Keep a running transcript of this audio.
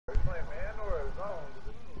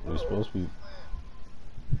We're supposed to be.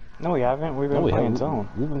 No, we haven't. We've been playing zone.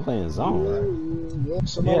 We've been playing zone. Yeah,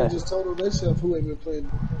 somebody Yeah. just told them themselves who ain't been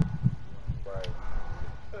playing. Right.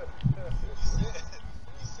 He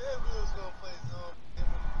said we was gonna play zone.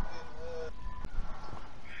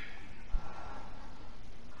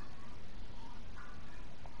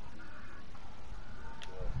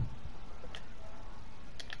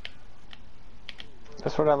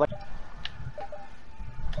 That's what I like.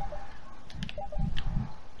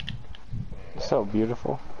 So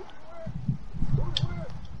beautiful.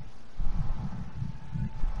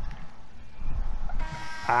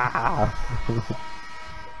 Ah!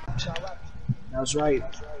 That was right.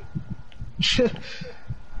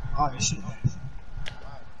 Obviously.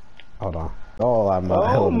 Hold on. Oh, I'm not Oh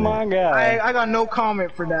helping my it. god. I got no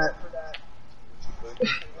comment for that.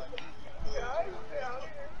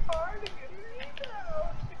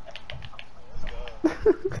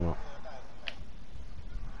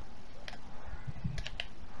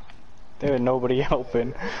 There was nobody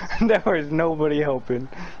helping. There was nobody helping.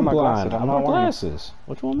 I'm My blind. glasses, I I'm not wear wearing them. glasses.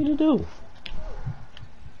 What you want me to do?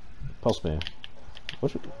 Postman.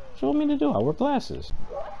 What you want me to do? I wear glasses.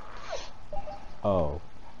 Oh.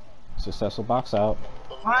 Successful box out.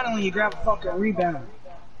 Finally, you grab a fucking rebound.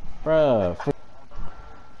 Bruh.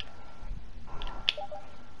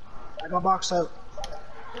 I got boxed out.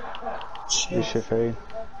 You Shit. should fade.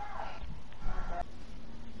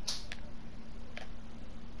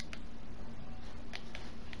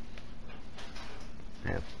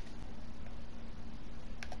 Man.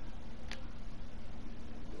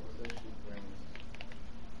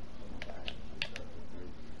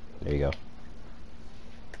 There you go.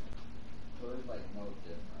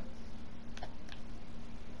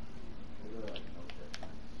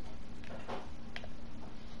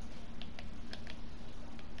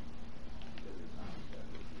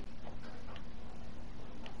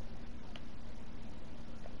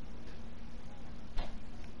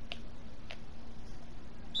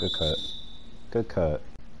 Good cut. Good cut.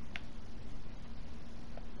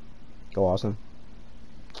 Go, Austin.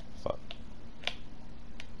 Fuck.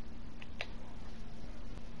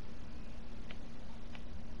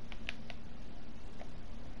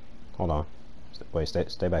 Hold on. Wait,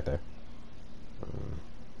 stay back there.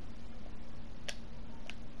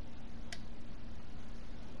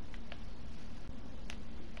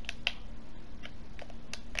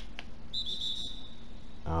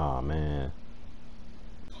 Oh man.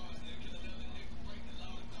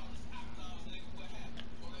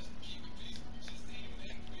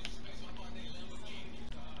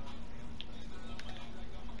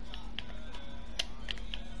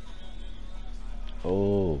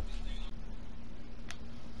 Oh.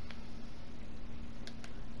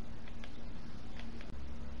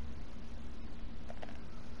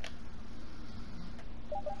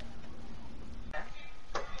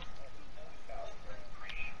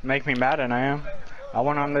 Make me mad and I am. I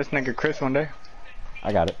went on this nigga Chris one day.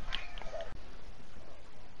 I got it.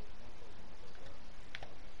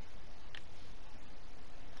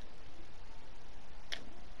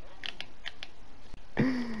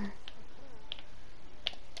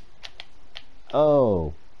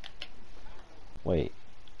 Oh. Wait.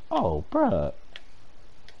 Oh, bruh.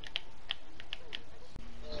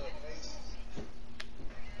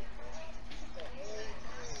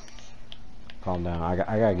 Calm down. I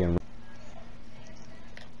gotta get him.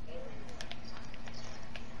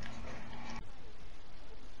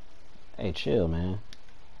 Hey, chill, man.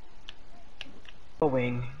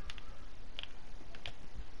 Wing.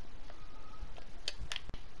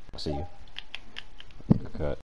 I see you. Good cut.